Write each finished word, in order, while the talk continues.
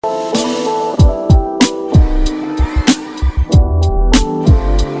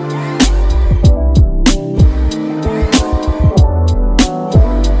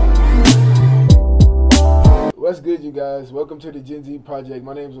guys? Welcome to the Gen Z Project.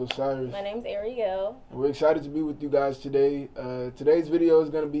 My name is Osiris. My name is Eriel. And we're excited to be with you guys today. Today's video is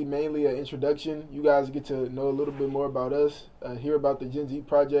going to be mainly an introduction. You guys get to know a little bit more about us, hear about the Gen Z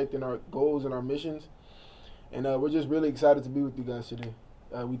Project and our goals and our missions. And we're just really excited to be with you guys today.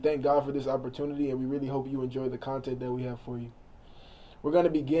 We thank God for this opportunity, and we really hope you enjoy the content that we have for you. We're going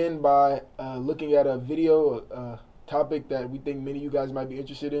to begin by looking at a video, a topic that we think many of you guys might be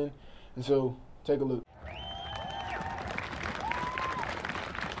interested in. And so, take a look.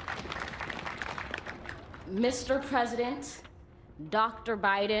 Mr. President, Dr.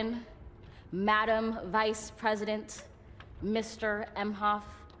 Biden, Madam Vice President, Mr. Emhoff,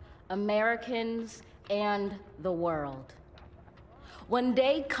 Americans, and the world. When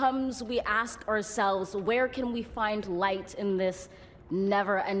day comes, we ask ourselves, where can we find light in this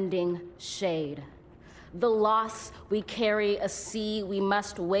never-ending shade? The loss we carry, a sea we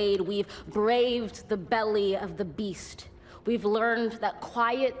must wade. We've braved the belly of the beast. We've learned that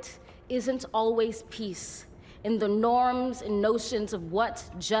quiet isn't always peace, in the norms and notions of what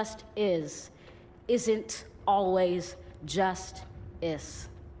just isn't always just is.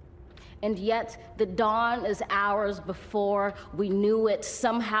 And yet the dawn is hours before we knew it.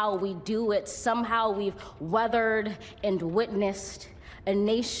 Somehow we do it. Somehow we've weathered and witnessed a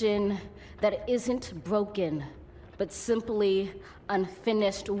nation that isn't broken, but simply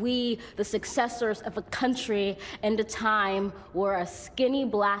unfinished. We, the successors of a country and a time where a skinny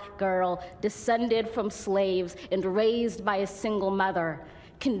black girl descended from slaves and raised by a single mother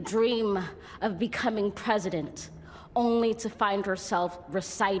can dream of becoming president, only to find herself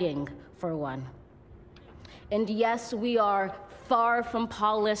reciting for one. And yes, we are far from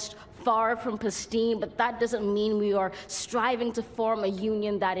polished, far from pristine, but that doesn't mean we are striving to form a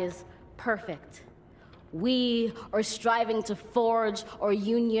union that is perfect. We are striving to forge our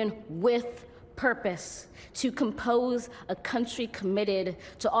union with purpose, to compose a country committed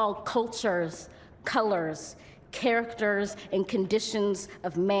to all cultures, colors, characters, and conditions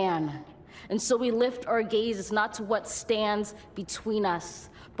of man. And so we lift our gazes not to what stands between us,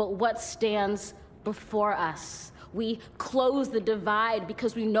 but what stands before us. We close the divide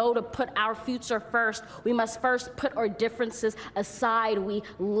because we know to put our future first, we must first put our differences aside. We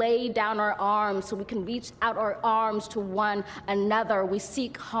lay down our arms so we can reach out our arms to one another. We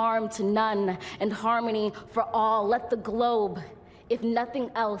seek harm to none and harmony for all. Let the globe, if nothing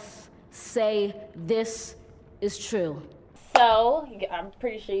else, say this is true. So, I'm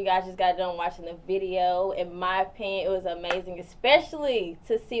pretty sure you guys just got done watching the video. In my opinion, it was amazing, especially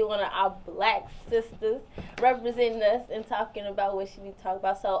to see one of our black sisters representing us and talking about what she need to talk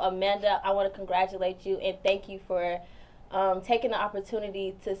about. So, Amanda, I want to congratulate you and thank you for taking the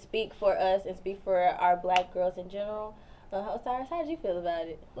opportunity to speak for us and speak for our black girls in general. Osiris, how did you feel about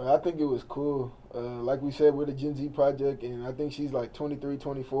it? I think it was cool. Like we said, we're the Gen Z Project, and I think she's like 23,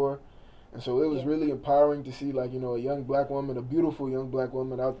 24. And so it was really empowering to see, like, you know, a young black woman, a beautiful young black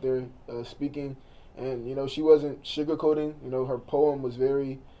woman out there speaking. And, you know, she wasn't sugarcoating. You know, her poem was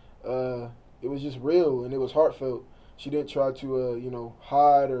very, it was just real and it was heartfelt. She didn't try to, you know,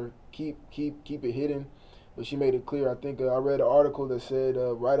 hide or keep it hidden. But she made it clear. I think I read an article that said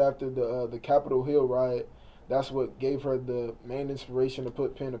right after the Capitol Hill riot, that's what gave her the main inspiration to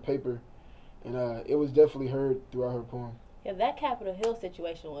put pen to paper. And it was definitely heard throughout her poem. Yeah, that Capitol Hill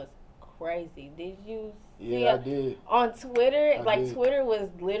situation was crazy. Did you see I did. On Twitter? I did. Twitter was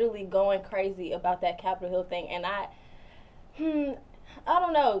literally going crazy about that Capitol Hill thing, and I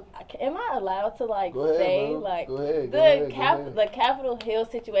don't know. Am I allowed to say the Capitol Hill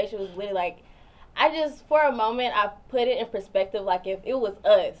situation was literally like, I just for a moment I put it in perspective, like if it was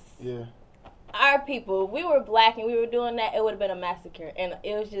us, our people, we were black and we were doing that, it would have been a massacre, and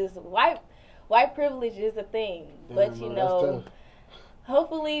it was just white privilege is a thing. Damn, but you know.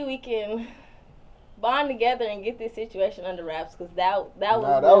 Hopefully we can bond together and get this situation under wraps, because that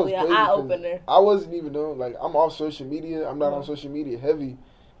was really an eye-opener. I wasn't even knowing, like, I'm off social media. I'm not on social media heavy.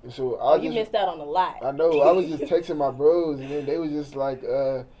 And so you missed out on a lot. I know. I was just texting my bros, and then they was just like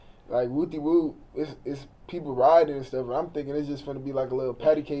wooty woo. It's people riding and stuff. And I'm thinking it's just going to be like a little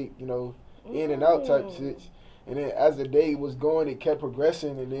patty cake, you know, in and out type shit. And then as the day was going, it kept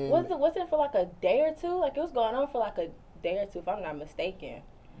progressing. And then was it for like a day or two? Like, it was going on for like a day or two, if I'm not mistaken.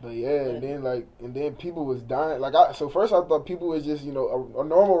 But and then people was dying. So first I thought people was just, you know, a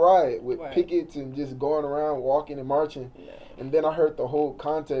normal riot with pickets and just going around walking and marching. Yeah. And then I heard the whole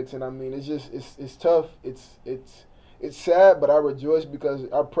context, and I mean, it's tough. It's sad, but I rejoice because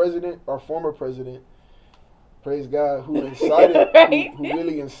our former president, praise God, who incited, who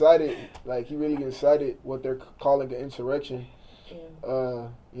really incited, he really incited what they're calling an insurrection.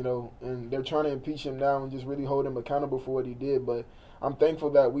 You know, and they're trying to impeach him now and just really hold him accountable for what he did. But I'm thankful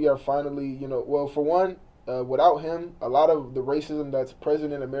that we are finally, you know, well, for one, without him, a lot of the racism that's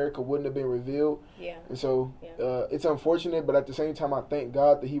present in America wouldn't have been revealed. Yeah. And so it's unfortunate, but at the same time, I thank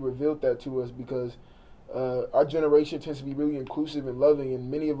God that he revealed that to us, because our generation tends to be really inclusive and loving, and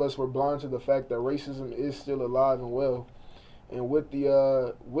many of us were blind to the fact that racism is still alive and well. And with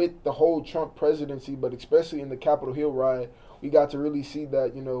the whole Trump presidency, but especially in the Capitol Hill riot, we got to really see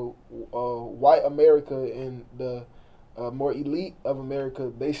that, you know, white America and the more elite of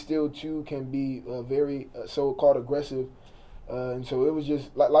America, they still too can be very so-called aggressive. And so it was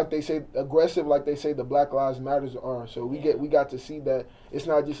just like they say, aggressive, like they say the Black Lives Matters are. So we got to see that it's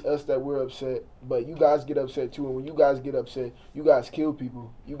not just us that we're upset, but you guys get upset too. And when you guys get upset, you guys kill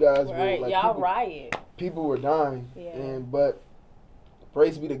people. You guys were like, y'all riot. People were dying. Yeah. But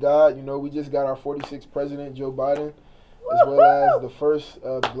praise be to God, you know, we just got our 46th president, Joe Biden, as well as the first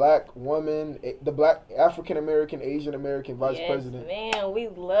black woman, the black African American, Asian American vice president. Man, we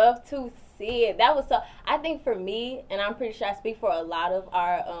love to see it. That was so. I think for me, and I'm pretty sure I speak for a lot of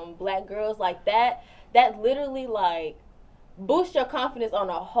our black girls, like that literally like boosts your confidence on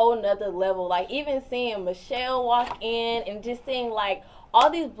a whole nother level. Like even seeing Michelle walk in and just seeing like all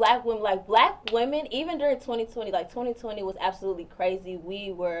these black women, even during 2020, like 2020 was absolutely crazy.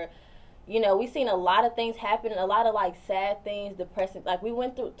 We were, you know, we seen a lot of things happen, a lot of like sad things, depressing. Like we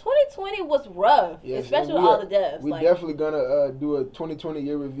went through 2020 was rough, especially with all the deaths. We're definitely gonna do a 2020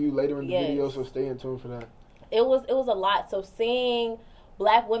 year review later in the video, so stay in tune for that. It was a lot. So seeing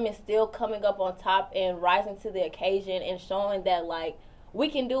black women still coming up on top and rising to the occasion and showing that like we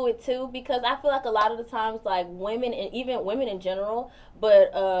can do it too, because I feel like a lot of the times like women, and even women in general,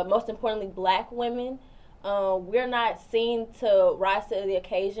 but most importantly black women, we're not seen to rise to the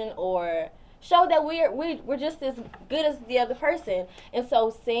occasion or show that we're just as good as the other person. And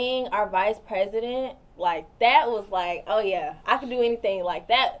so seeing our vice president, like that was like, oh yeah, I can do anything. Like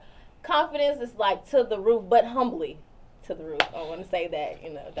that confidence is like to the roof, but humbly to the roof. I want to say that,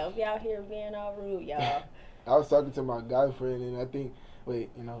 you know, don't be out here being all rude, y'all. I was talking to my guy friend, and I think, you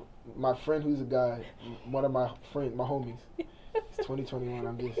know, my friend who's a guy, one of my homies. It's 2021.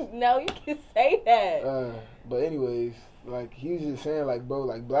 I'm just. No, you can say that. But anyways, like he was just saying, like, bro,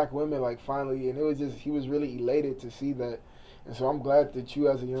 like black women, like finally, and it was just, he was really elated to see that. And so I'm glad that you,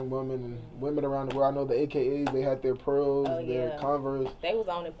 as a young woman, and women around the world, I know the AKAs, they had their pearls, their Converse. They was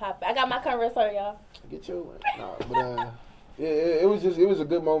on and popping. I got my Converse on, y'all. Get your but it was a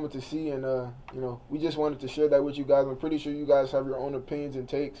good moment to see, and you know, we just wanted to share that with you guys. I'm pretty sure you guys have your own opinions and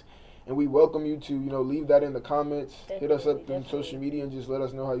takes, and we welcome you to, you know, leave that in the comments. Hit us up on social media and just let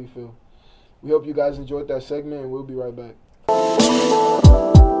us know how you feel. We hope you guys enjoyed that segment, and we'll be right back.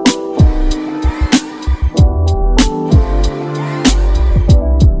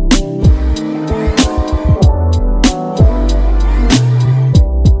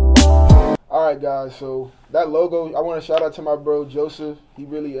 Alright guys, so that logo, I want to shout out to my bro Joseph. He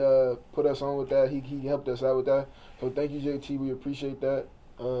really put us on with that. He helped us out with that. So thank you, JT. We appreciate that.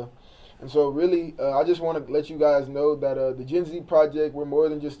 And so really, I just want to let you guys know that the Gen Z Project, we're more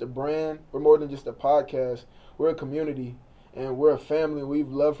than just a brand. We're more than just a podcast. We're a community, and we're a family. We'd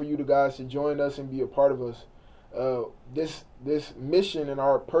love for you guys to join us and be a part of us. This mission and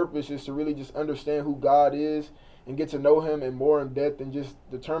our purpose is to really just understand who God is and get to know him and more in depth, and just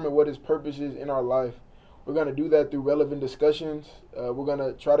determine what his purpose is in our life. We're going to do that through relevant discussions. We're going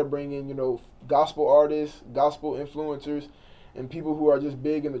to try to bring in, you know, gospel artists, gospel influencers, and people who are just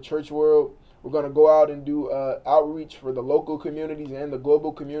big in the church world. We're going to go out and do outreach for the local communities and the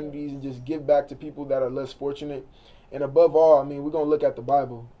global communities, and just give back to people that are less fortunate. And above all, I mean, we're going to look at the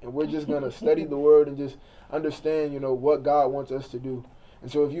Bible, and we're just going to study the word and just understand, you know, what God wants us to do.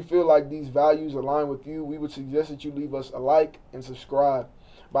 And so if you feel like these values align with you, we would suggest that you leave us a like and subscribe.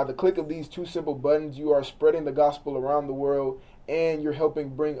 By the click of these two simple buttons, you are spreading the gospel around the world, and you're helping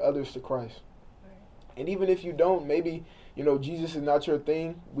bring others to Christ. And even if you don't, maybe, you know, Jesus is not your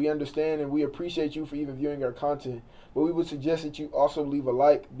thing. We understand, and we appreciate you for even viewing our content. But we would suggest that you also leave a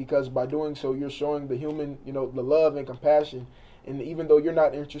like, because by doing so, you're showing the human, you know, the love and compassion. And even though you're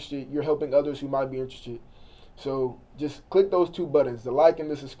not interested, you're helping others who might be interested. So just click those two buttons, the like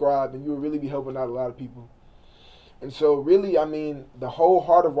and the subscribe, and you will really be helping out a lot of people. And so really, I mean, the whole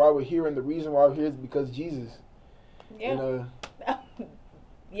heart of why we're here and the reason why we're here is because Jesus. Yeah. And,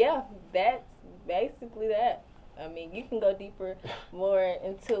 yeah, that's basically that. I mean, you can go deeper, more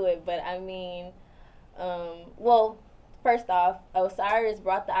into it, but I mean, well, first off, Osiris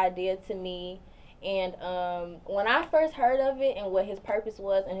brought the idea to me, and when I first heard of it and what his purpose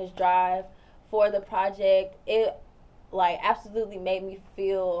was and his drive for the project, like absolutely made me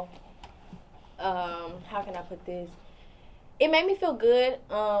feel, how can I put this? It made me feel good.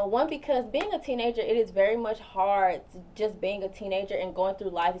 One, because being a teenager, it is very much hard just being a teenager and going through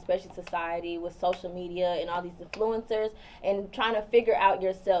life, especially society with social media and all these influencers, and trying to figure out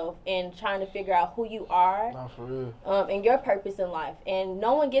yourself and trying to figure out who you are. Not for real. And your purpose in life. And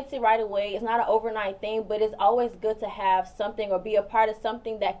no one gets it right away. It's not an overnight thing, but it's always good to have something or be a part of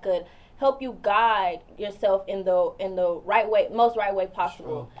something that could help you guide yourself in the right way, most right way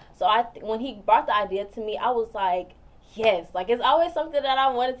possible. Sure. So when he brought the idea to me, I was like, yes, like it's always something that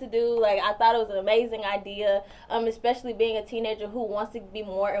I wanted to do. Like I thought it was an amazing idea, especially being a teenager who wants to be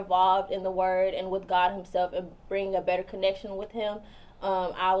more involved in the Word and with God Himself and bring a better connection with Him.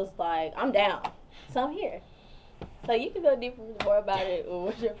 I was like, I'm down, so I'm here. So you can go deeper more about it, or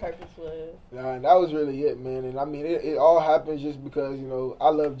what your purpose was. Nah, and that was really it, man. And I mean, it all happens just because, you know, I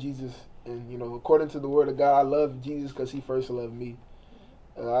love Jesus, and you know, according to the Word of God, I love Jesus because He first loved me.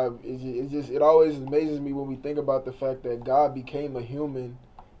 It always amazes me when we think about the fact that God became a human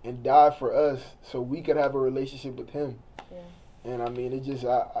and died for us so we could have a relationship with Him. Yeah. And I mean,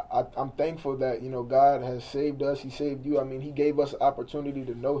 I'm thankful that, you know, God has saved us. He saved you. I mean, He gave us an opportunity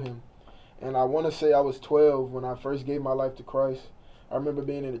to know Him. And I want to say I was 12 when I first gave my life to Christ. I remember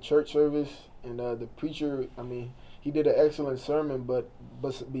being in a church service, and the preacher, I mean, he did an excellent sermon, but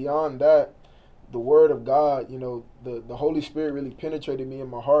beyond that, the Word of God, you know, the Holy Spirit really penetrated me in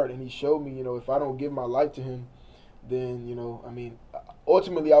my heart, and He showed me, you know, if I don't give my life to Him, then, you know, I mean,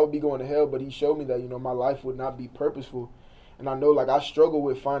 ultimately I would be going to hell, but He showed me that, you know, my life would not be purposeful. And I know, like, I struggle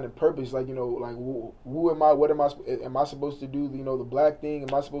with finding purpose, like, you know, like, who am I, what am I supposed to do, you know, the black thing,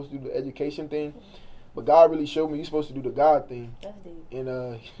 am I supposed to do the education thing? But God really showed me you're supposed to do the God thing. That's deep. And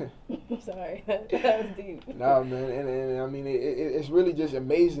I'm sorry, that's deep. Nah, man, and I mean, it's really just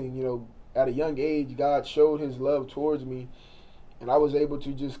amazing, you know. At a young age, God showed His love towards me, and I was able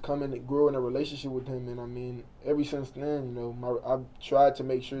to just come in and grow in a relationship with Him. And I mean, ever since then, you know, I've tried to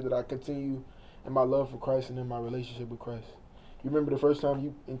make sure that I continue in my love for Christ and in my relationship with Christ. You remember the first time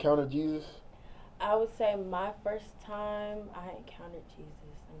you encountered Jesus? I would say my first time I encountered Jesus.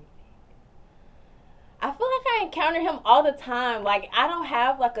 Let me think. I feel like I encounter Him all the time. Like, I don't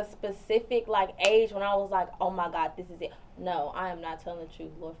have like a specific like age when I was like, oh my God, this is it. No, I am not telling the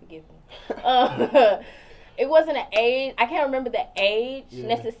truth. Lord, forgive me. It wasn't an age. I can't remember the age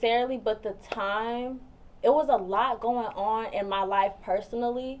necessarily, but the time. It was a lot going on in my life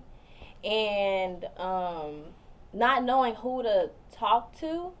personally, and not knowing who to talk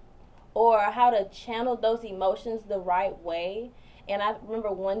to or how to channel those emotions the right way. And I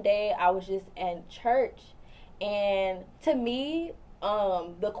remember one day I was just in church, and to me,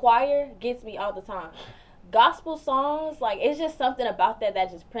 the choir gets me all the time. Gospel songs, like, it's just something about that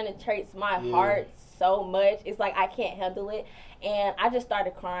just penetrates my heart so much. It's like I can't handle it, and I just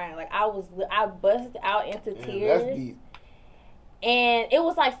started crying. Like, I busted out into tears. That's deep. And it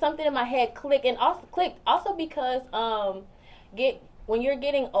was like something in my head clicked also because when you're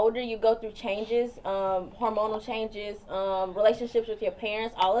getting older, you go through changes, hormonal changes, relationships with your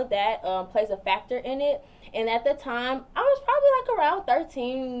parents, all of that plays a factor in it. And at the time, I was probably like around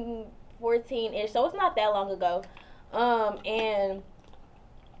 13, 14-ish, so it's not that long ago. And,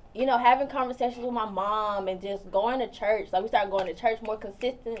 you know, having conversations with my mom and just going to church. Like, we started going to church more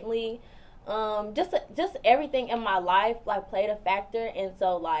consistently. Just everything in my life, like, played a factor. And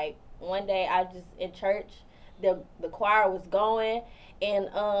so, like, one day I just, in church, the choir was going, and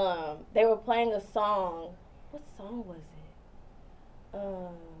they were playing a song. What song was it?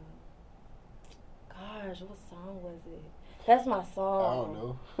 Gosh, what song was it? That's my song. I don't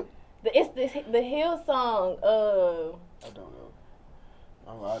know. It's the Hill song. I don't know.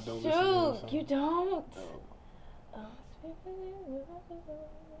 I don't listen to that song. You don't? No.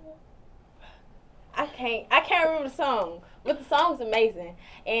 I can't remember the song, but the song's amazing.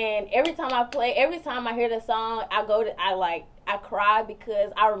 And every time I hear the song, I cry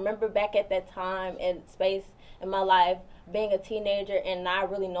because I remember back at that time and space in my life, being a teenager and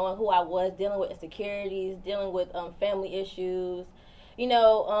not really knowing who I was, dealing with insecurities, dealing with family issues, you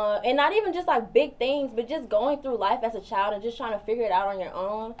know, and not even just like big things, but just going through life as a child and just trying to figure it out on your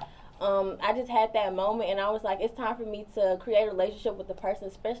own. I just had that moment, and I was like, it's time for me to create a relationship with the person,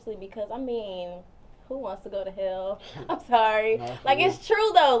 especially because, I mean, who wants to go to hell? I'm sorry. Like, it's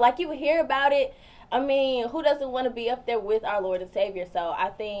true, though. Like, you hear about it. I mean, who doesn't want to be up there with our Lord and Savior? So I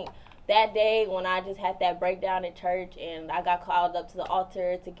think that day when I just had that breakdown in church and I got called up to the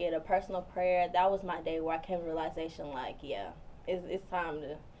altar to get a personal prayer, that was my day where I came to realization, like, yeah, it's time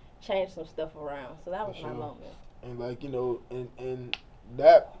to change some stuff around. So that was my moment. And, like, you know, and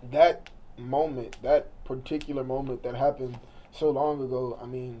that moment, that particular moment that happened so long ago, I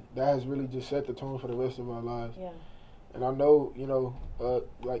mean, that has really just set the tone for the rest of our lives. Yeah. And I know,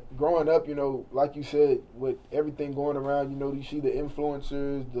 like growing up, like you said, with everything going around, you see the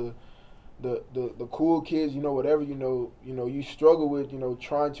influencers, the cool kids, whatever, you struggle with,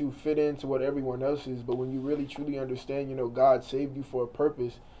 trying to fit into what everyone else is. But when you really truly understand, God saved you for a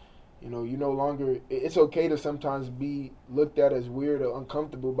purpose, you no longer, it's okay to sometimes be looked at as weird or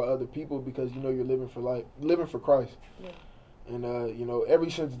uncomfortable by other people because, you're living for Christ. Yeah. And, ever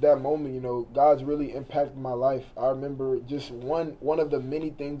since that moment, God's really impacted my life. I remember just one of the many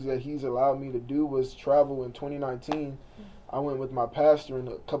things that he's allowed me to do was travel in 2019. I went with my pastor and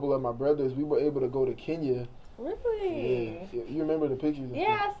a couple of my brothers. We were able to go to Kenya. Really? Yeah. You remember the pictures?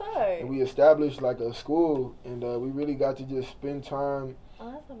 Yeah, I saw it. And we established like a school, and we really got to just spend time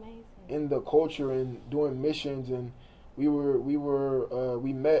that's amazing. in the culture and doing missions. And we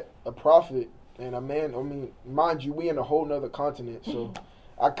met a prophet. And a man, I mean, mind you, we in a whole nother continent, so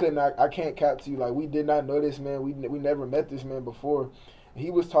I can't cap to you, like, we did not know this man, we never met this man before. He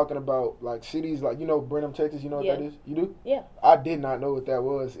was talking about, like, cities, like, Brenham, Texas, what that is? You do? Yeah. I did not know what that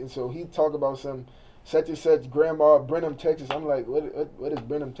was, and so he talked about some such and such grandma, Brenham, Texas. I'm like, what is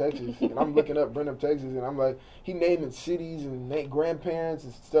Brenham, Texas? And I'm looking up Brenham, Texas, and I'm like, he naming cities and grandparents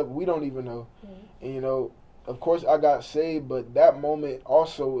and stuff we don't even know. Mm-hmm. And, of course, I got saved, but that moment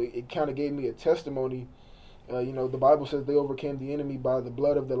also, it kind of gave me a testimony. The Bible says they overcame the enemy by the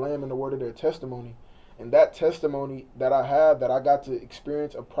blood of the Lamb and the word of their testimony. And that testimony that I have, that I got to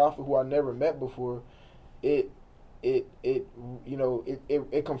experience a prophet who I never met before, it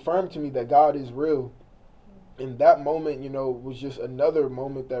confirmed to me that God is real. And that moment, was just another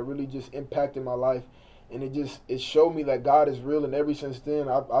moment that really just impacted my life. And it showed me that God is real, and ever since then,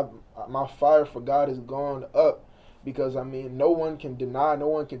 my fire for God has gone up, because no one can deny, no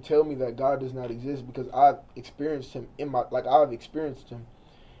one can tell me that God does not exist, because I've experienced Him I've experienced Him,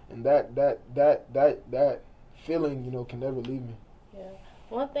 and that feeling, can never leave me. Yeah.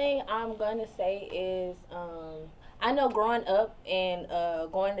 One thing I'm gonna say is, I know growing up and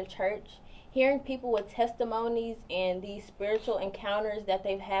going to church, hearing people with testimonies and these spiritual encounters that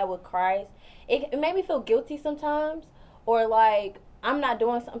they've had with Christ, it made me feel guilty sometimes, or like I'm not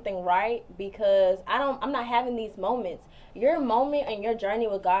doing something right because I'm not having these moments. Your moment and your journey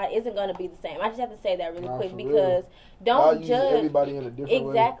with God isn't going to be the same. I just have to say that really quick, because don't judge everybody in a different way.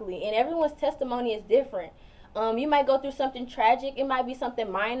 Exactly, and everyone's testimony is different. You might go through something tragic. It might be something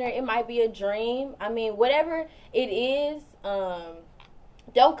minor. It might be a dream. I mean, whatever it is,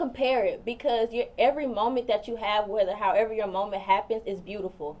 don't compare it, because every moment that you have, however your moment happens, is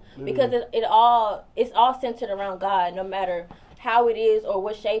beautiful. Because it's all centered around God, no matter how it is or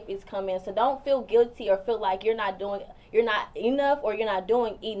what shape it's come in. So don't feel guilty or feel like you're not enough or you're not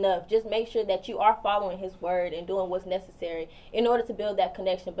doing enough. Just make sure that you are following His word and doing what's necessary in order to build that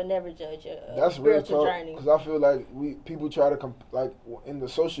connection, but never judge your spiritual journey. Because I feel like people try to like in the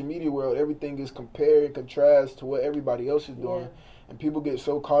social media world, everything is compare and contrast to what everybody else is doing. Yeah. And people get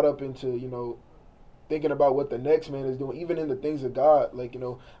so caught up into, thinking about what the next man is doing, even in the things of God. Like,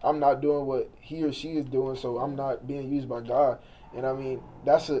 I'm not doing what he or she is doing, so I'm not being used by God. And I mean,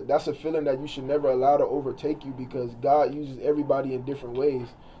 that's a feeling that you should never allow to overtake you, because God uses everybody in different ways.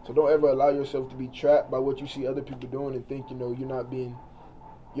 So don't ever allow yourself to be trapped by what you see other people doing and think, you're not being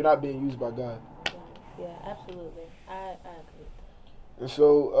used by God. Yeah, absolutely. I agree. And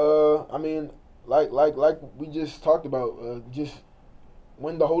so, I mean, like we just talked about, just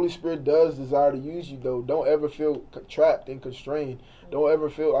when the Holy Spirit does desire to use you, though, don't ever feel trapped and constrained. Mm-hmm. Don't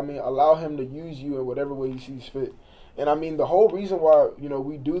ever feel, allow Him to use you in whatever way He sees fit. And the whole reason why,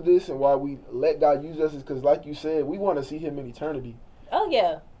 we do this and why we let God use us is because, like you said, we want to see Him in eternity. Oh,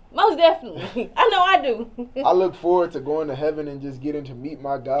 yeah. Most definitely. I know I do. I look forward to going to heaven and just getting to meet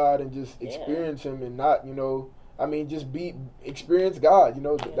my God and just experience Him, and not, just experience God.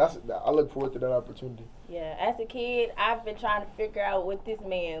 I look forward to that opportunity. Yeah, as a kid, I've been trying to figure out what this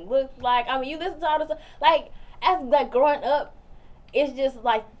man looks like. You listen to all this, as growing up, it's just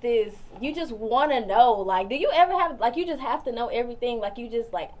like this. You just want to know. Like, do you ever have, you just have to know everything? You just,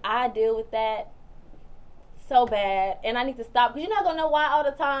 I deal with that so bad, and I need to stop, because you're not going to know why all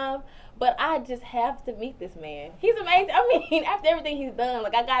the time, but I just have to meet this man. He's amazing. After everything he's done, I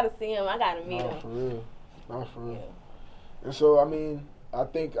got to see him. I got to meet him. Not for real. Yeah. And so, I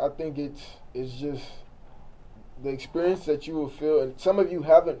think it's just the experience that you will feel, and some of you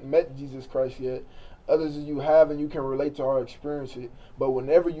haven't met Jesus Christ yet. Others of you have, and you can relate to our experience. But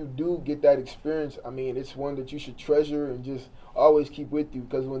whenever you do get that experience, it's one that you should treasure and just always keep with you.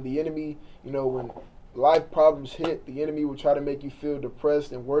 Because when the enemy, when life problems hit, the enemy will try to make you feel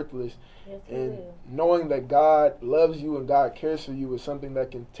depressed and worthless. Yes, and knowing that God loves you and God cares for you is something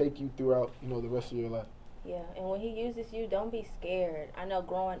that can take you throughout, you know, the rest of your life. Yeah, and when he uses you, don't be scared. I know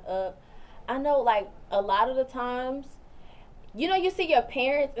growing up, I know like a lot of the times, you know, you see your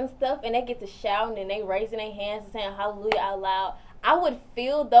parents and stuff and they get to shouting and they raising their hands and saying hallelujah out loud. I would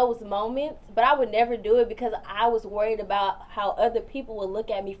feel those moments, but I would never do it because I was worried about how other people would look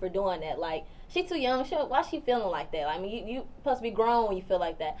at me for doing that. Like, she too young. Why she feeling like that? I mean, you supposed to be grown when you feel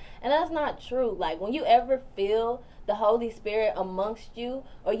like that. And that's not true. Like, when you ever feel the Holy Spirit amongst you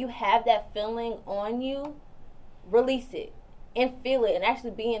or you have that feeling on you, release it and feel it and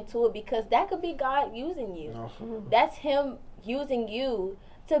actually be into it, because that could be God using you. That's him using you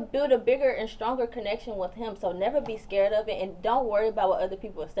to build a bigger and stronger connection with him. So never be scared of it, and don't worry about what other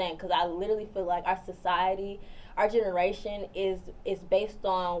people are saying, because I literally feel like our society, our generation is based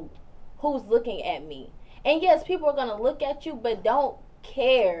on who's looking at me. And yes, people are going to look at you, but don't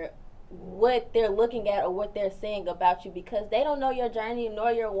care what they're looking at or what they're saying about you, because they don't know your journey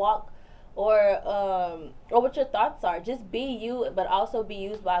nor your walk or what your thoughts are. Just be you, but also be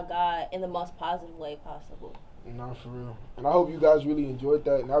used by God in the most positive way possible. No, for real. And I hope you guys really enjoyed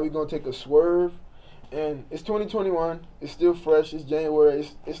that. Now we're going to take a swerve. And it's 2021. It's still fresh. It's January.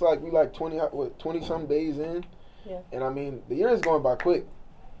 It's like we like 20-some days in. Yeah. And, I mean, the year is going by quick.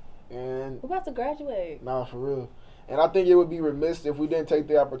 And we're about to graduate. Nah, for real. And I think it would be remiss if we didn't take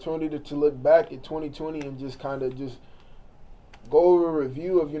the opportunity to look back at 2020 and just kind of just go over a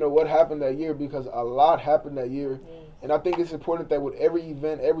review of, you know, what happened that year, because a lot happened that year. Yes. And I think it's important that with every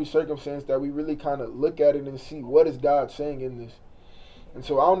event, every circumstance, that we really kind of look at it and see what is God saying in this. And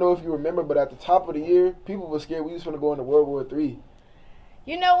so I don't know if you remember, but at the top of the year, people were scared we was going to go into World War III.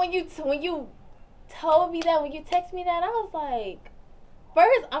 You know, when you told me that, when you texted me that, I was like,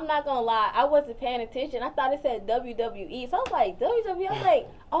 first, I'm not going to lie, I wasn't paying attention. I thought it said WWE. So I was like, WWE? I was like,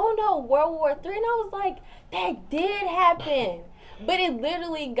 oh no, World War III. And I was like, that did happen. But it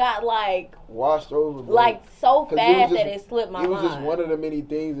literally got like washed over, bro. Like so fast that it slipped my mind. It was just one of the many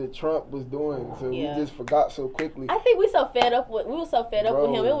things that Trump was doing, so we just forgot so quickly. I think we were so fed up with him.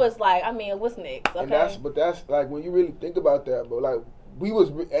 It was like, I mean, what's next? Okay? And that's like, when you really think about that, bro. Like,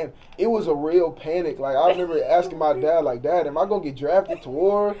 and it was a real panic. Like, I remember asking my dad, like, Dad, am I gonna get drafted to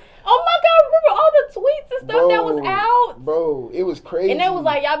war? Oh my God, remember all the tweets and stuff that was out? Bro, it was crazy. And they was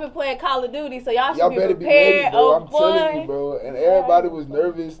like, y'all been playing Call of Duty, so y'all should better be prepared. Be ready, bro. I'm boy. telling you, bro. And everybody was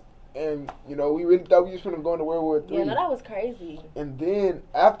nervous. And, you know, we really thought we was going to go into World War III. Yeah, no, that was crazy. And then,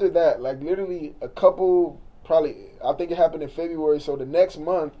 after that, like, literally a couple, probably, I think it happened in February. So the next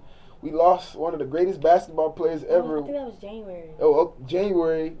month, we lost one of the greatest basketball players ever. I think that was January.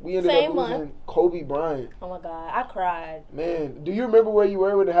 January. We ended up losing Kobe Bryant. Oh, my God. I cried. Man, do you remember where you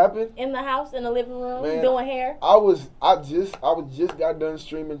were when it happened? In the house, in the living room, Man, doing hair. I just got done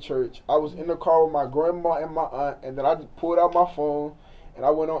streaming church. I was in the car with my grandma and my aunt, and then I just pulled out my phone, and I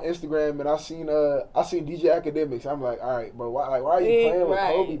went on Instagram, and I seen DJ Academics. I'm like, all right, bro, why are you playing with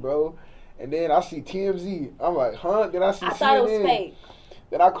Kobe, bro? And then I see TMZ. I'm like, huh? Then I see CNN. Thought it was fake.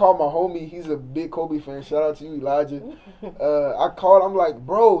 Then I called my homie. He's a big Kobe fan. Shout out to you, Elijah. I called. I'm like,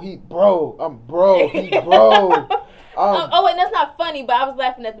 bro. He bro. I'm bro. He bro. Oh, wait, that's not funny, but I was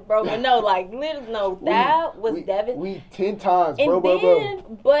laughing at the bro. But no, like, literally, no, that was devastating. We 10 times, bro.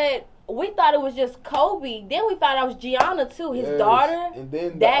 But we thought it was just Kobe. Then we found out it was Gianna, too, his daughter. And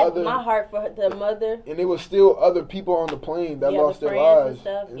then my heart for the mother. And it was still other people on the plane that lost their lives. And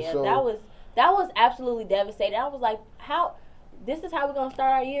stuff. And yeah, so, that was absolutely devastating. I was like, this is how we're going to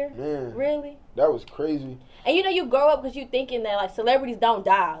start our year? Man. Really? That was crazy. And you know, you grow up because you thinking that, like, celebrities don't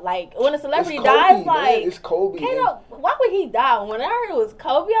die. Like, when a celebrity dies, like... Man, it's Kobe. Why would he die? When I heard it was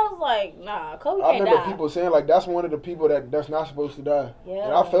Kobe, I was like, nah, Kobe can't die. I remember people saying, like, that's one of the people that's not supposed to die. Yeah.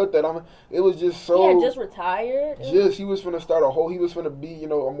 And I felt that. It was just so... He had just retired. He was finna start he was finna be, you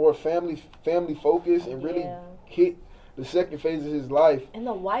know, a more family focused and really hit the second phase of his life. And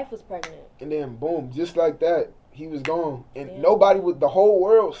the wife was pregnant. And then, boom, just like that, he was gone. And the whole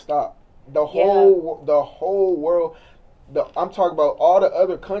world stopped. The whole world, I'm talking about all the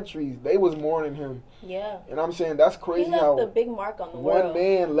other countries, they was mourning him. Yeah. And I'm saying that's crazy. He left a big mark on the world. One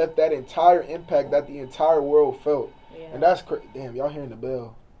man left that entire impact that the entire world felt. Yeah. And that's crazy. Damn, y'all hearing the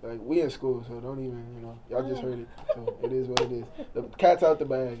bell. Like, we in school, so don't even, you know, y'all just heard it. So it is what it is. The cat's out the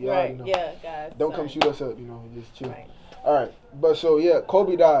bag. Y'all already know. Yeah, guys. Don't come shoot us up, you know, just chill. Right. All right. But so, yeah,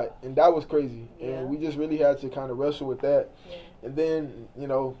 Kobe died, and that was crazy. And we just really had to kind of wrestle with that. Yeah. And then, you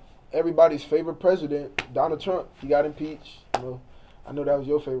know, everybody's favorite president, Donald Trump, he got impeached. You know, I know that was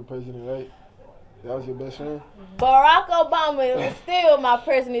your favorite president, right? That was your best friend? Barack Obama is still my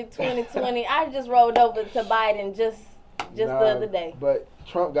president 2020. I just rolled over to Biden just the other day. But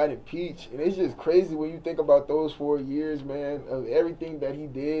Trump got impeached, and it's just crazy when you think about those 4 years, man, of everything that he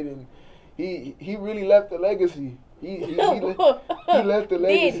did, and he really left a legacy. He left a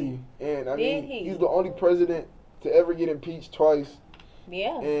legacy, and I mean he's the only president to ever get impeached twice.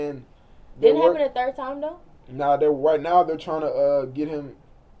 Yeah. And didn't happen a third time though. Nah, they're trying to get him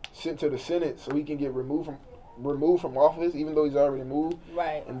sent to the Senate so he can get removed from office, even though he's already moved.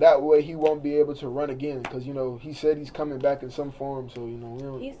 Right. And that way he won't be able to run again because, he said he's coming back in some form. So,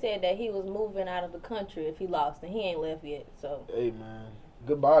 he said that he was moving out of the country if he lost, and he ain't left yet. So. Hey, man.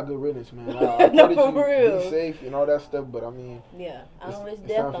 Goodbye, good riddance, man. I pray that you be safe and all that stuff, but I mean. Yeah. I don't wish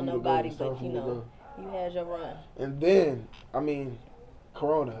death on nobody, but, you had your run. And then,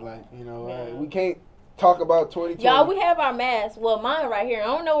 Corona, we can't talk about 2020. Y'all, we have our masks. Well, mine right here. I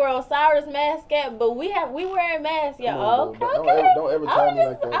don't know where Osiris mask at, but we wearing masks, y'all. Okay. Don't ever tell me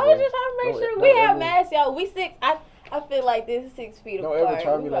like that. I was just trying to make sure we have masks, y'all. We 6. I feel like this is 6 feet apart. Don't ever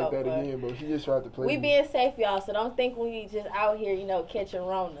try me like that again, bro. She just tried to play. We being safe, y'all. So don't think we just out here, catching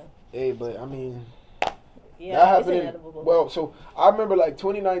Rona. Hey, but I mean, yeah, that happened. Well, so I remember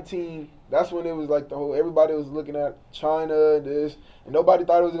 2019. That's when it was everybody was looking at China and this, and nobody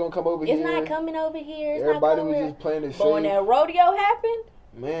thought it was gonna come over here. It's not coming over here. Everybody was just playing it safe. But when that rodeo happened,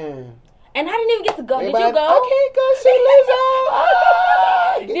 man. And I didn't even get to go. Everybody, did you go? I can't go see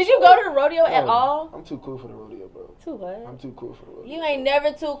Lizzo. Did you go to the rodeo at all? I'm too cool for the rodeo, bro. Too what? I'm too cool for the rodeo. You ain't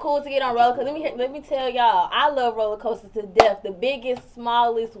never too cool to get on roller coasters. Let me tell y'all, I love roller coasters to death. The biggest,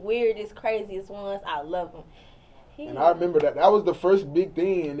 smallest, weirdest, craziest ones, I love them. And I remember that was the first big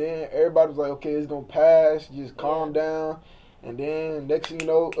thing, and then everybody was like, okay, it's going to pass, just calm down. And then next thing you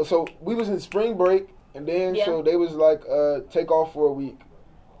know, so we was in spring break, and then so they was like, take off for a week,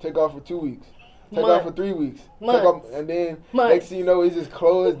 take off for 2 weeks, take off for 3 weeks, take off, and then next thing you know, it's just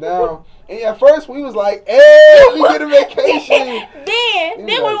closed down. And at first we was like, hey, we get a vacation. then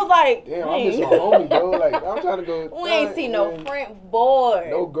we was like, damn, I miss my homie, bro. I'm trying to go. We ain't see no friend boy.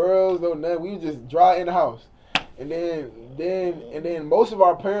 No girls, no nothing. We was just dry in the house. And then most of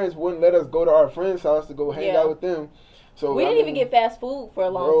our parents wouldn't let us go to our friends' house to go hang out with them. So we didn't even get fast food for a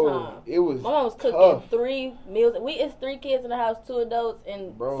long time. It was my mom was cooking 3 meals. It's 3 kids in the house, 2 adults,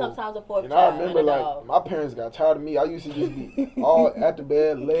 and sometimes a 4th child. And I remember my parents got tired of me. I used to just be all at the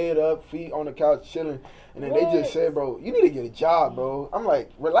bed, laid up, feet on the couch, chilling. And then they just said, bro, you need to get a job, bro. I'm like,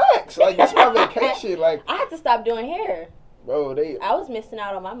 relax. This is my vacation. I had to stop doing hair. Bro, I was missing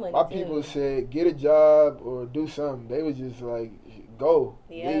out on my money. My people said, get a job or do something. They was just like, go,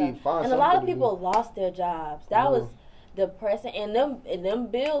 leave, find something. And a lot of people lost their jobs. That was depressing. And them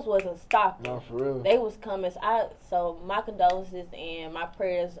bills wasn't stopping. No, for real. They was coming. So my condolences and my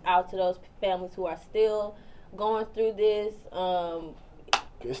prayers out to those families who are still going through this.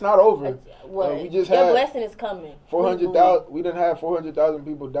 It's not over. We just had your blessing is coming. 400,000. We didn't have 400,000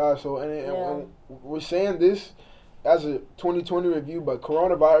 people die. So and we're saying this as a 2020 review, but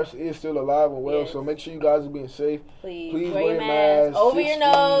coronavirus is still alive and well, so make sure you guys are being safe. Please wear your mask. Over your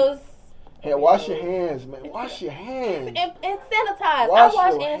nose. Wash your hands, man. Wash your hands. And sanitize. I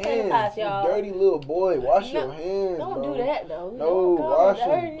wash and sanitize, y'all. You dirty little boy. Wash your hands, Don't do that, though. No, wash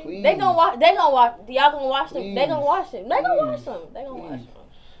them, please. They gonna wash. Y'all gonna wash them. They gonna wash them. They gonna wash them. They gonna wash them.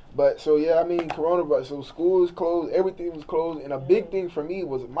 But, so, coronavirus. So, school is closed. Everything was closed. And a big thing for me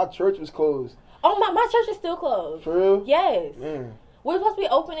was my church was closed. Oh, my church is still closed. For real? Yes. Man. We're supposed to be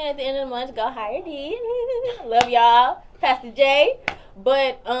opening at the end of the month. Go higher, D. Love y'all. Pastor J.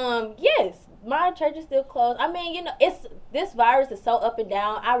 But, yes, my church is still closed. I mean, this virus is so up and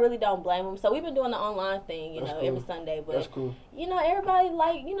down. I really don't blame them. So we've been doing the online thing, cool. Every Sunday. But, that's cool. Everybody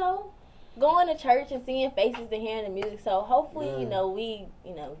going to church and seeing faces and hearing the music. So hopefully,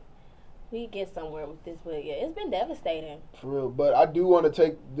 we get somewhere with this, but it's been devastating. For real. But I do want to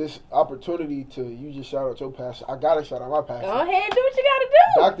take this opportunity you just shout out your pastor. I got to shout out my pastor. Go ahead and do what you got to do.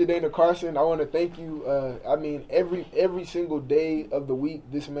 Dr. Dana Carson, I want to thank you. Every single day of the week,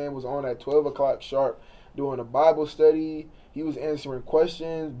 this man was on at 12 o'clock sharp doing a Bible study. He was answering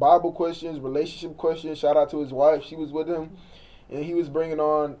questions, Bible questions, relationship questions. Shout out to his wife. She was with him. And he was bringing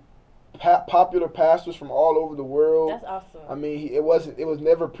on popular pastors from all over the world. That's awesome. I mean, it was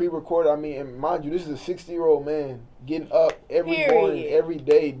never pre-recorded. I mean, and mind you, this is a 60-year-old man getting up every morning, every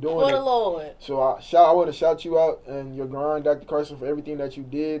day, doing it for the Lord. So I want to shout you out and your grind, Dr. Carson, for everything that you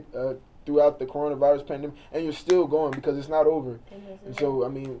did throughout the coronavirus pandemic, and you're still going because it's not over. And so, I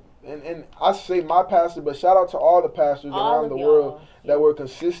mean, and I say my pastor, but shout out to all the pastors around the world that were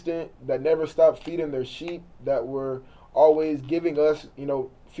consistent, that never stopped feeding their sheep, that were always giving us,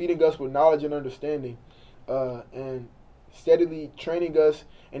 feeding us with knowledge and understanding, and steadily training us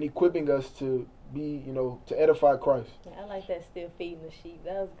and equipping us to be, to edify Christ. Yeah, I like that. Still feeding the sheep.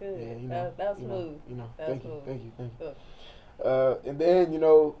 That was good. Yeah, that was smooth. Thank you. And then,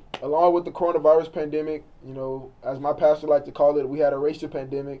 along with the coronavirus pandemic, as my pastor liked to call it, we had a racial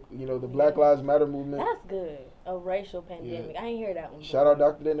pandemic. The Black Lives Matter movement. That's good. A racial pandemic. I ain't hear that one. Shout out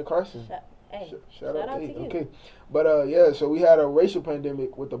Dr. Dana Carson. Shout out to you. Okay. But so we had a racial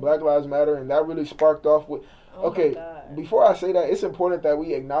pandemic with the Black Lives Matter, and that really sparked off with. Okay, before I say that, it's important that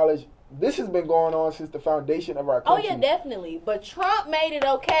we acknowledge this has been going on since the foundation of our country. Oh yeah, definitely. But Trump made it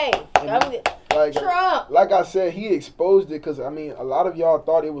okay. Trump. Like I said, he exposed it because, a lot of y'all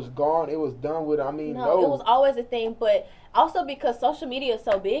thought it was gone. It was done with. No. It was always a thing. But also because social media is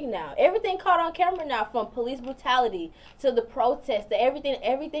so big now. Everything caught on camera now, from police brutality to the protests to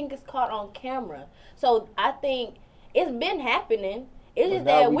everything is caught on camera. So I think it's been happening. It's just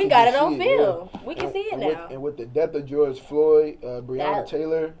that we got it on film. Yeah. We can see it now. And with the death of George Floyd, Breonna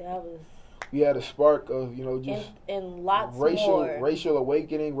Taylor, we had a spark of, just and lots more. Racial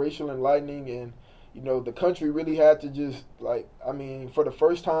awakening, racial enlightening, and, the country really had to just, for the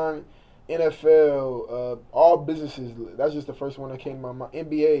first time, NFL, all businesses, that's just the first one that came to my mind.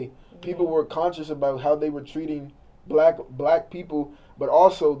 NBA, people were conscious about how they were treating black people, but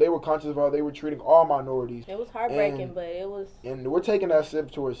also they were conscious of how they were treating all minorities. It was heartbreaking, but it was... And we're taking that step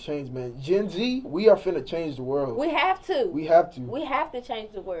towards change, man. Gen Z, we are finna change the world. We have to. We have to. We have to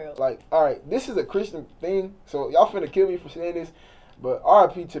change the world. All right, this is a Christian thing, so y'all finna kill me for saying this, but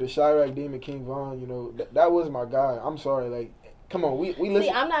RIP to the Chirac Demon King Von, that was my guy. I'm sorry, come on, we listen. See,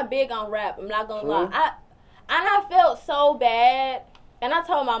 I'm not big on rap. I'm not gonna lie. I felt so bad. And I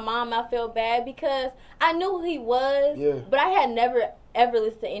told my mom I felt bad because I knew who he was, but I had never ever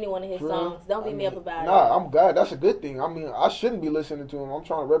listened to any one of his songs. Don't beat me up about it. Nah, I'm glad. That's a good thing. I shouldn't be listening to him. I'm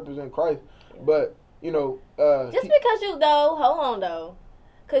trying to represent Christ. But, just because you, hold on, though.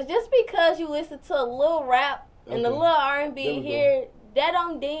 Because just because you listen to a little rap and a little R&B here, that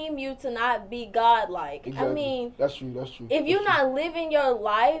don't deem you to not be godlike. Exactly. That's true. If you're not living your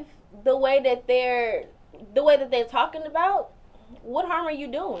life the way that they're talking about, what harm are you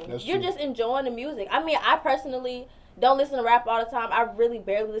doing? You're just enjoying the music. I personally don't listen to rap all the time. I really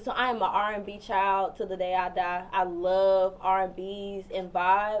barely listen. I am an R&B child till the day I die. I love R&Bs and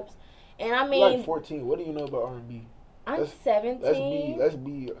vibes. And You're like 14. What do you know about R&B? I'm 17. Let's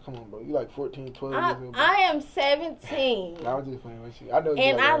be. Come on, bro. You like 14, 12 years old. I am 17. I was just playing with you. I know.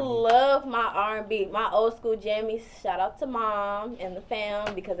 And I love my R&B, my old school jammies. Shout out to Mom and the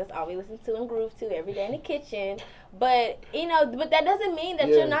fam, because that's all we listen to and groove to every day in the kitchen. But but that doesn't mean that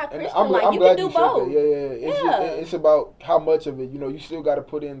you're not Christian. You can do both. It's about how much of it. You still got to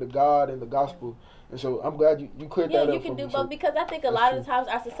put in the God and the gospel. And so I'm glad you cleared that up. Yeah, you can do both, because I think a lot of the times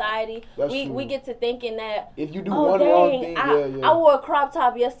our society, we get to thinking that if you do one wrong thing, I wore a crop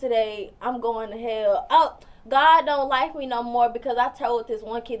top yesterday, I'm going to hell. Oh, God don't like me no more because I told this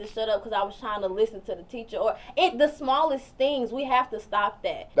one kid to shut up because I was trying to listen to the teacher. Or the smallest things, we have to stop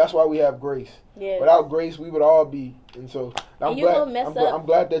that. That's why we have grace. Yeah. Without grace, we would all be. And so I'm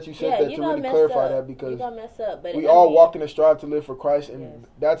glad that you said that to really clarify that, because you're gonna mess up. But we all walk in a strive to live for Christ, and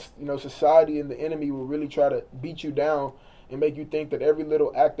that's society and the enemy will really try to beat you down and make you think that every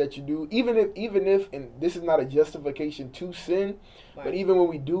little act that you do, even if, and this is not a justification to sin, but even when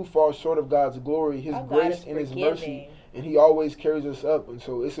we do fall short of God's glory, His grace and His mercy, and He always carries us up. And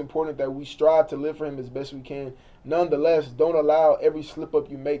so it's important that we strive to live for Him as best we can. Nonetheless, don't allow every slip up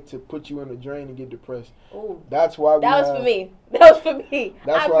you make to put you in the drain and get depressed. Ooh. That's why that was for me. That was for me.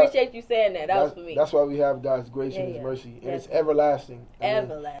 I appreciate you saying that. That was for me. That's why we have God's grace and His mercy, and it's everlasting.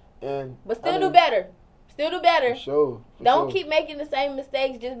 Everlasting. But still do better. Still do better. For sure. Don't keep making the same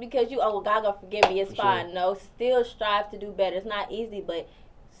mistakes just because God gonna forgive me. It's fine. Sure. No, still strive to do better. It's not easy, but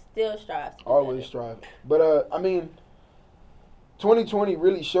still strive to do always better. Strive. But 2020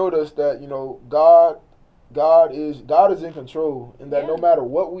 really showed us that God is in control, and that no matter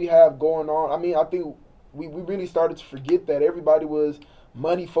what we have going on, I think we really started to forget that everybody was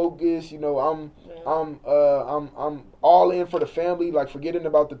money focused. I'm all in for the family, forgetting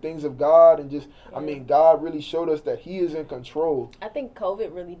about the things of God, and just God really showed us that He is in control. I think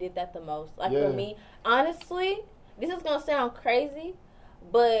COVID really did that the most. For me, honestly, this is gonna sound crazy,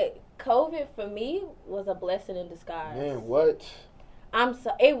 but COVID for me was a blessing in disguise. Man, what?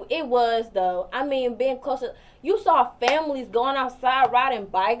 It was though. Being closer. You saw families going outside riding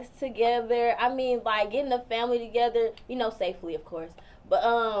bikes together. Getting the family together. Safely, of course.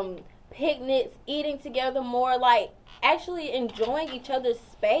 But picnics, eating together more. Actually enjoying each other's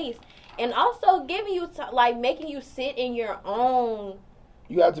space, and also giving you making you sit in your own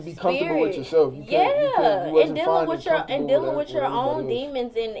you have to be comfortable with yourself. You and dealing with your own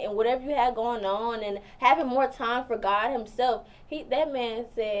demons and whatever you had going on, and having more time for God Himself. That man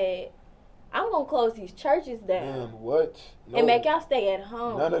said, I'm gonna close these churches down. Man, what? No, and make y'all stay at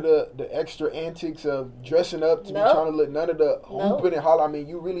home. None of the extra antics of dressing up to be trying to look. None of the hooping and hollering. I mean,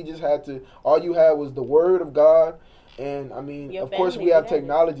 you really just had to. All you had was the word of God, and I mean, of course, we have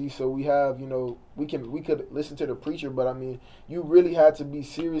technology, so we have we could listen to the preacher, but I mean, you really had to be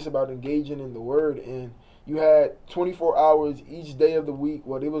serious about engaging in the word, and you had 24 hours each day of the week.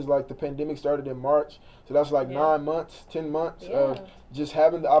 Well, it was like the pandemic started in March, so that's like 9 months, 10 months of just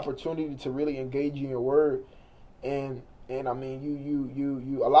having the opportunity to really engage in your word. And I mean,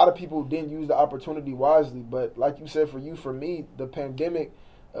 you a lot of people didn't use the opportunity wisely, but like you said, for me, the pandemic,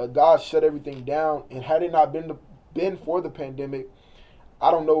 God shut everything down, and had it not been for the pandemic,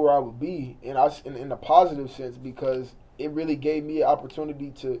 I don't know where I would be, in a positive sense, because it really gave me an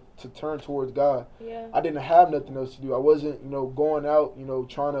opportunity to turn towards God. Yeah. I didn't have nothing else to do. I wasn't, going out,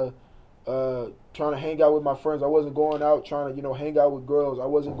 trying to hang out with my friends. I wasn't going out trying to, hang out with girls. I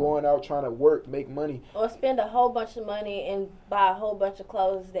wasn't going out trying to work, make money. Or spend a whole bunch of money and buy a whole bunch of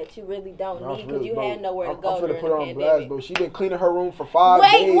clothes that you really don't need because you had nowhere to go during the pandemic. I'm finna put her on blast, bro. She been cleaning her room for 5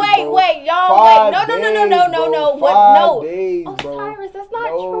 days, y'all. No. 5 days, bro. Osiris, that's not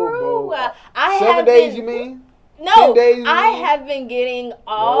true. Bro. 7 days, you mean? No, I have been getting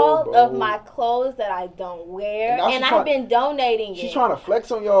all of my clothes that I don't wear, and I've been donating it. She's trying to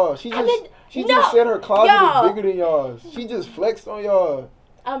flex on y'all. She just said her closet is bigger than y'all's. She just flexed on y'all.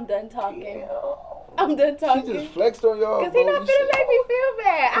 I'm done talking. I'm done talking. She just flexed on y'all. Because he not finna make me feel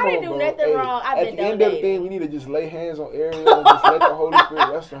bad. I didn't do nothing wrong. I've been donating. At the end of the thing, we need to just lay hands on Eriel and just let the Holy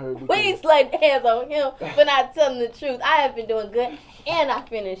Spirit rest on her. Please lay hands on him for not telling the truth. I have been doing good, and I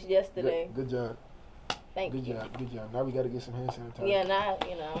finished yesterday. Good job. Thank you. Good job. Now we got to get some hand sanitizer. Yeah, now,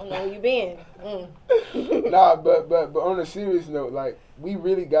 I don't know who you been. Nah, but on a serious note, like, we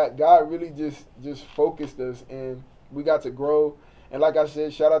really God really just focused us, and we got to grow. And like I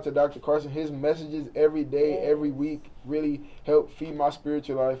said, shout out to Dr. Carson. His messages every day, every week really help feed my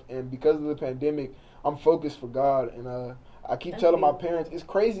spiritual life. And because of the pandemic, I'm focused for God. And I keep telling my parents, it's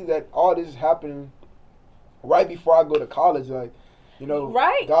crazy that all this is happening right before I go to college. Like,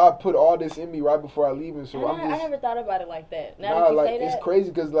 right. God put all this in me right before I leave, and so I never thought about it like that. Now that you say that, it's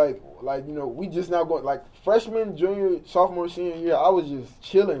crazy because we just now going freshman, junior, sophomore, senior year. I was just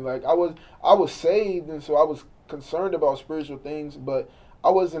chilling. Like I was saved, and so I was concerned about spiritual things, but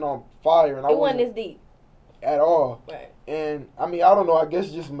I wasn't on fire, and it wasn't as deep at all. Right. And I mean, I don't know. I guess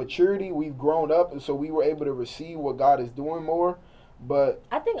just maturity. We've grown up, and so we were able to receive what God is doing more. But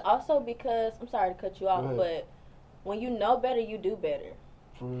I think also because I'm sorry to cut you off, but when you know better, you do better.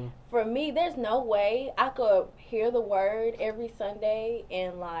 For me, there's no way I could hear the word every Sunday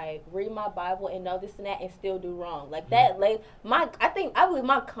and read my Bible and know this and that and still do wrong. Like that, I believe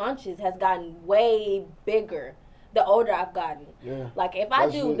my conscience has gotten way bigger the older I've gotten. Yeah. Like if I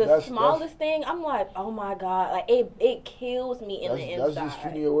do the smallest thing, I'm like, oh my God, like it kills me in the inside. That's just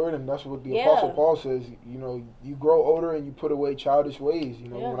feeding your word, and that's what the Apostle Paul says. You grow older and you put away childish ways.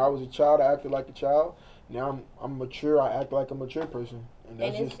 When I was a child, I acted like a child. Now I'm mature. I act like a mature person, and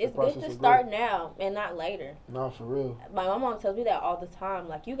it's good to start now and not later. No, for real. My mom tells me that all the time.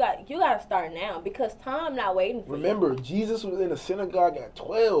 Like you got to start now because time not waiting for you. Remember, Jesus was in a synagogue at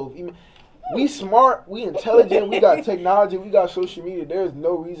 12. We smart, we intelligent, we got technology, we got social media. There's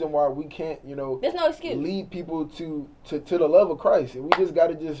no reason why we can't, there's no excuse. Lead people to the love of Christ, and we just got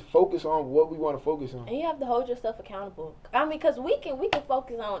to just focus on what we want to focus on. And you have to hold yourself accountable. I mean, because we can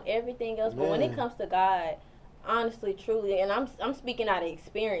focus on everything else, but when it comes to God, honestly, truly, and I'm speaking out of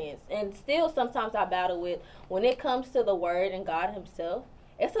experience, and still sometimes I battle with when it comes to the Word and God Himself.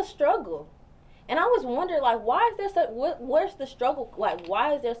 It's a struggle. And I was wondering, why is there where's the struggle?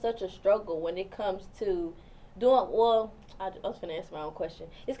 Why is there such a struggle when it comes to doing, I was going to answer my own question.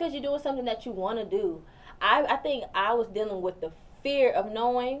 It's because you're doing something that you want to do. I think I was dealing with the fear of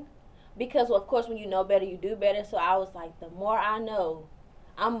knowing because, of course, when you know better, you do better. So I was like, the more I know,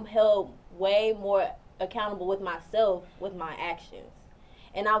 I'm held way more accountable with myself, with my actions.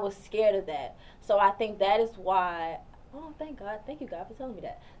 And I was scared of that. So I think that is why... Oh, thank God. Thank you, God, for telling me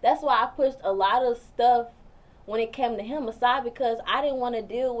that. That's why I pushed a lot of stuff when it came to Him aside because I didn't want to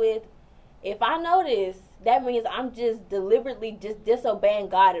deal with, if I know this, that means I'm just deliberately just disobeying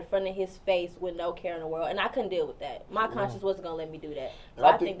God in front of His face with no care in the world. And I couldn't deal with that. My conscience wasn't going to let me do that. So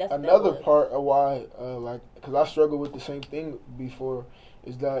I think that's another part of why, because I struggled with the same thing before,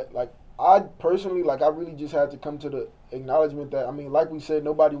 is that, I personally, I really just had to come to the acknowledgement that, like we said,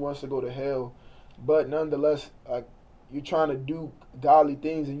 nobody wants to go to hell. But nonetheless, you're trying to do godly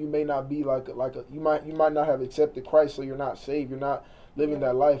things, and you may not be you might not have accepted Christ, so you're not saved. You're not living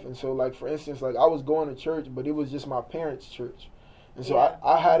that life. And so, like, for instance, like, I was going to church, but it was just my parents' church, and so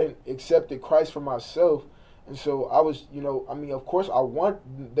I hadn't accepted Christ for myself. And so I was, of course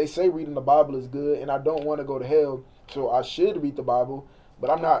they say reading the Bible is good, and I don't want to go to hell, so I should read the Bible, but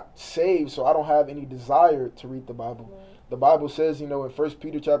I'm not saved, so I don't have any desire to read the Bible. Right. The Bible says, in 1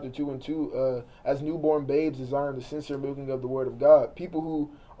 Peter chapter 2:2, as newborn babes desiring the sincere milking of the Word of God. People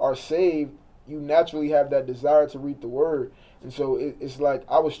who are saved, you naturally have that desire to read the Word. And so it's like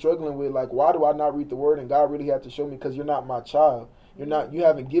I was struggling with, like, why do I not read the Word? And God really had to show me, because you're not my child. You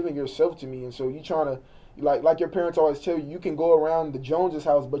haven't given yourself to me. And so you're trying to, like your parents always tell you, you can go around the Joneses'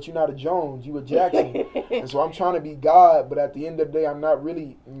 house, but you're not a Jones, you a Jackson. And so I'm trying to be God, but at the end of the day, I'm not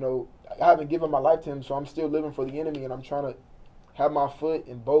really, I haven't given my life to him, so I'm still living for the enemy, and I'm trying to have my foot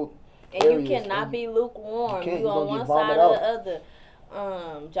in both areas. And you cannot be lukewarm. You on one side or the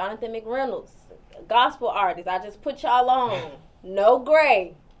other. Jonathan McReynolds, gospel artist. I just put y'all on. No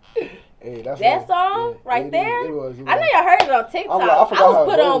gray. Hey, that song right there. It was. I know y'all heard it on TikTok. I was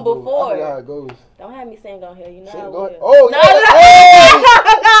put on before. I forgot how it goes. Don't have me sing on here. You know. Sing, go ahead. Oh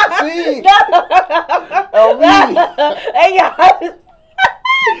yeah. Hey y'all.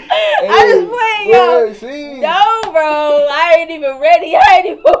 I just playing, yo. No, bro. I ain't even ready. I ain't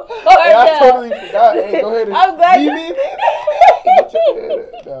even I totally forgot. Hey, go ahead. I'm glad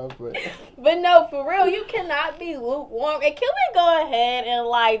But no, for real, you cannot be lukewarm. And can we go ahead and,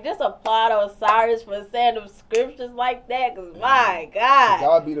 like, just applaud Osiris for saying them scriptures like that? Because, my God. To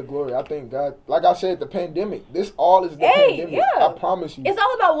God be the glory. I think God, like I said, the pandemic. This all is the pandemic. Yeah. I promise you. It's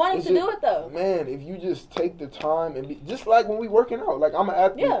all about wanting to do it, though. Man, if you just take the time and just like when we working out. Like, I'm an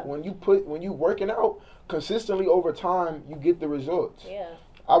athlete. Yeah. When you working out consistently over time, you get the results. Yeah.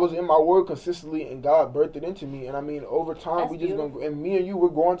 I was in my word consistently, and God birthed it into me. And I mean, over time, That's we just beautiful. gonna, and me and you, we're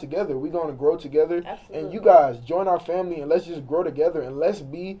growing together. We're gonna grow together. Absolutely. And you guys join our family, and let's just grow together, and let's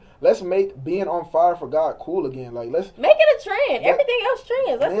make being on fire for God cool again. Like, let's make it a trend. Everything else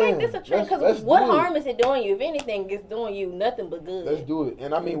trends. Let's make this a trend, because what harm is it doing you? If anything, it's doing you nothing but good. Let's do it.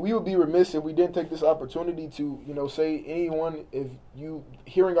 And I mean, we would be remiss if we didn't take this opportunity to, say anyone, if you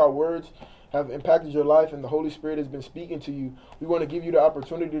hearing our words have impacted your life and the Holy Spirit has been speaking to you, we want to give you the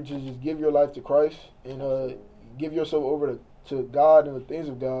opportunity to just give your life to Christ and give yourself over to God and the things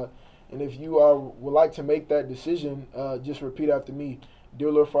of God. And if you would like to make that decision, just repeat after me. Dear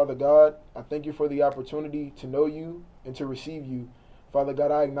Lord, Father God, I thank you for the opportunity to know you and to receive you. Father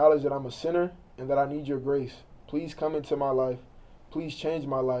God, I acknowledge that I'm a sinner and that I need your grace. Please come into my life. Please change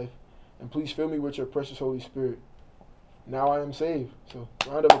my life. And please fill me with your precious Holy Spirit. Now I am saved. So,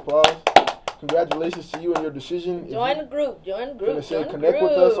 round of applause. Congratulations to you and your decision. Join the group. Connect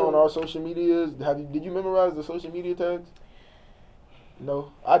with us on our social medias. Did you memorize the social media tags?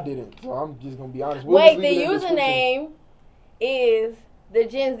 No, I didn't. So I'm just gonna be honest. Wait, the username is the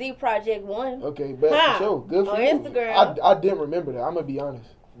Gen Z Project 1. Okay, but for sure. Good for on you. Instagram. I didn't remember that. I'm gonna be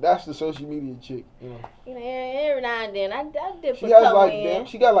honest. That's the social media chick, every now and then I dip she has like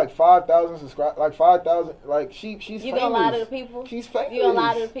she got like 5,000 subscribers, like 5,000. Like she's you famous. You gonna lie to the people? She's famous. You gonna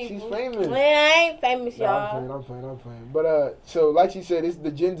lie to the people? She's famous. Man, I ain't famous, y'all. I'm playing. But so like she said, it's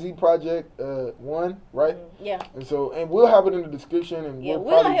the Gen Z Project 1, right? Yeah. And we'll have it in the description, and we're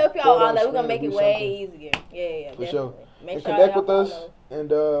gonna help y'all all that. We're gonna make it way easier. Yeah, for sure. Make sure connect with us.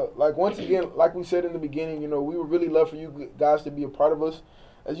 And like once again, like we said in the beginning, we would really love for you guys to be a part of us.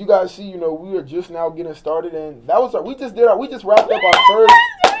 As you guys see, we are just now getting started, and that was we just wrapped up our first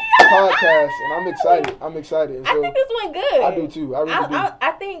podcast, and I'm excited. And so, I think this went good. I do too. I really do.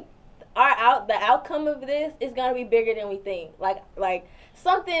 I think the outcome of this is gonna be bigger than we think. Like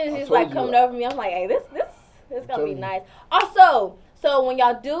something is just like coming over me. I'm like, hey, this gonna be nice. Also, so when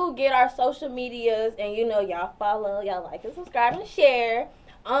y'all do get our social medias, and y'all follow, y'all like and subscribe and share,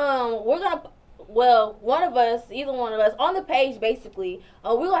 we're gonna. Well, either one of us, on the page, basically,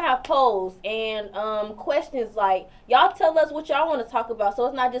 we're going to have polls and questions like, y'all tell us what y'all want to talk about, so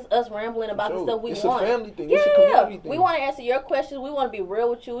it's not just us rambling about the stuff we want. It's a family thing. It's a community thing. We want to answer your questions. We want to be real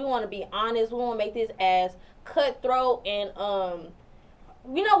with you. We want to be honest. We want to make this as cutthroat and,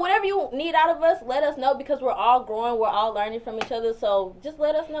 whatever you need out of us, let us know, because we're all growing. We're all learning from each other, so just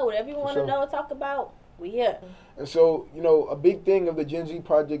let us know. Whatever you want to know and talk about, we here. And so, a big thing of the Gen Z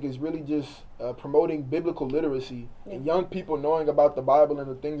Project is really just promoting biblical literacy and young people knowing about the Bible and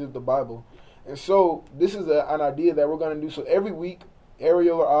the things of the Bible. And so this is an idea that we're going to do. So every week,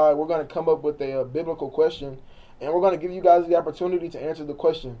 Eriel or I, we're going to come up with a biblical question, and we're going to give you guys the opportunity to answer the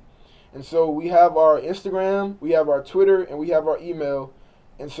question. And so we have our Instagram, we have our Twitter, and we have our email.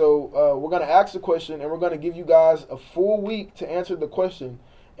 And so we're going to ask the question, and we're going to give you guys a full week to answer the question.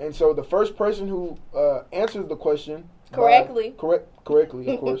 And so the first person who answers the question correctly,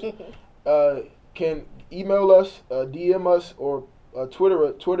 correctly, of course, can email us, DM us, or Twitter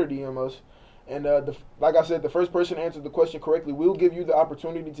DM us. And like I said, the first person to answer the question correctly, we'll give you the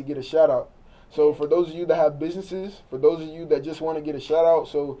opportunity to get a shout out. So for those of you that have businesses, for those of you that just want to get a shout out,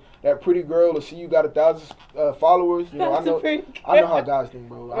 so that pretty girl to see you got 1,000 followers, you know, I know how guys think,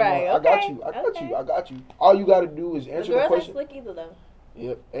 bro. Right, I got you. All you got to do is answer the question. Girls ain't slick either, though.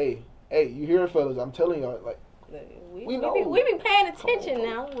 Yep. Hey, you hear it, fellas? I'm telling y'all, like. We be paying attention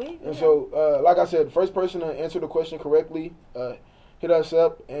now. So, like I said, the first person to answer the question correctly, hit us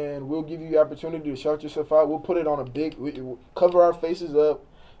up, and we'll give you the opportunity to shout yourself out. We'll put it on we'll cover our faces up,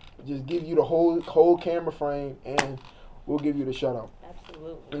 just give you the whole camera frame, and we'll give you the shout out.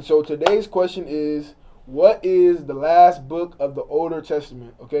 Absolutely. And so today's question is, what is the last book of the Old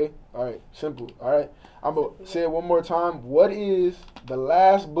Testament? Okay? All right. Simple. All right? I'm going to say it one more time. What is the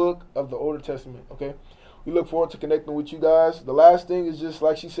last book of the Old Testament? Okay? We look forward to connecting with you guys. The last thing is just,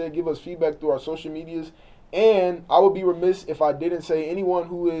 like she said, give us feedback through our social medias. And I would be remiss if I didn't say anyone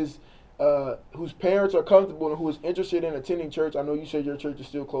who is whose parents are comfortable and who is interested in attending church. I know you said your church is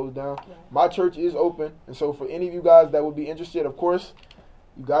still closed down. Yeah. My church is open. And so for any of you guys that would be interested, of course,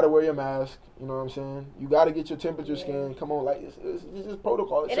 you got to wear your mask. You know what I'm saying? You got to get your temperature scanned. Come on, like it's just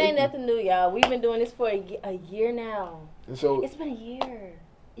protocol. It ain't nothing new, y'all. We've been doing this for a year now. And so it's been a year.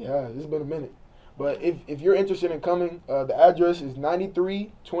 Yeah, it's been a minute. But if you're interested in coming, the address is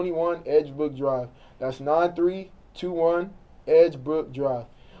 9321 Edgebrook Drive. That's 9321 Edgebrook Drive.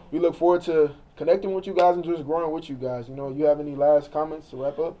 We look forward to connecting with you guys and just growing with you guys. You know, you have any last comments to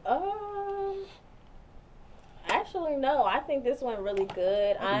wrap up? Actually, no. I think this went really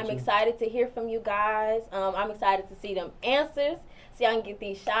good. I'm excited to hear from you guys. I'm excited to see them answers, so y'all can get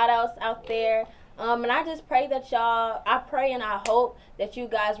these shout-outs out there. And I just pray that I pray and I hope that you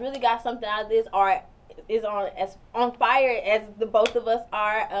guys really got something out of this, or is on fire as the both of us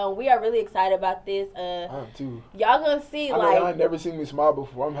are. We are really excited about this. I am too. Y'all gonna see, y'all ain't never seen me smile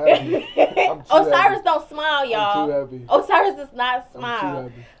before. I'm happy. Osiris happy. don't smile, y'all. I'm too happy. Osiris does not smile. I'm too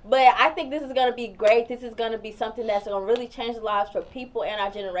happy. But I think this is gonna be great. This is gonna be something that's gonna really change the lives for people in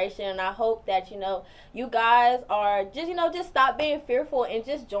our generation. And I hope that you guys are just stop being fearful and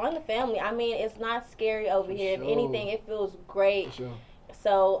just join the family. I mean, it's not scary over here. Sure. If anything, it feels great. For sure.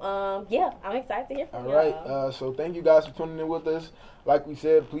 So, I'm excited to hear from you. All right. So, thank you guys for tuning in with us. Like we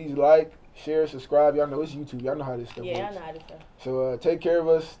said, please like, share, subscribe. Y'all know it's YouTube. Y'all know how this stuff works. Yeah, I know how this stuff. So, take care of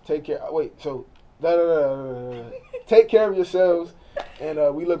us. Take care. Take care of yourselves.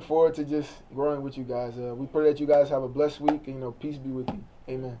 And we look forward to just growing with you guys. We pray that you guys have a blessed week. And, peace be with you.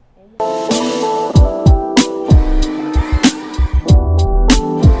 Amen.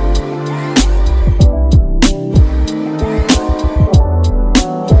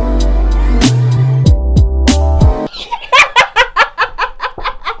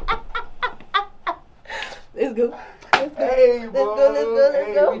 Let's go. Hey, bro.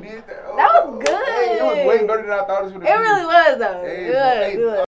 Let's go. We did that. That was good. Hey, it was way better than I thought it was going to be. It really was, though. Hey, it was good.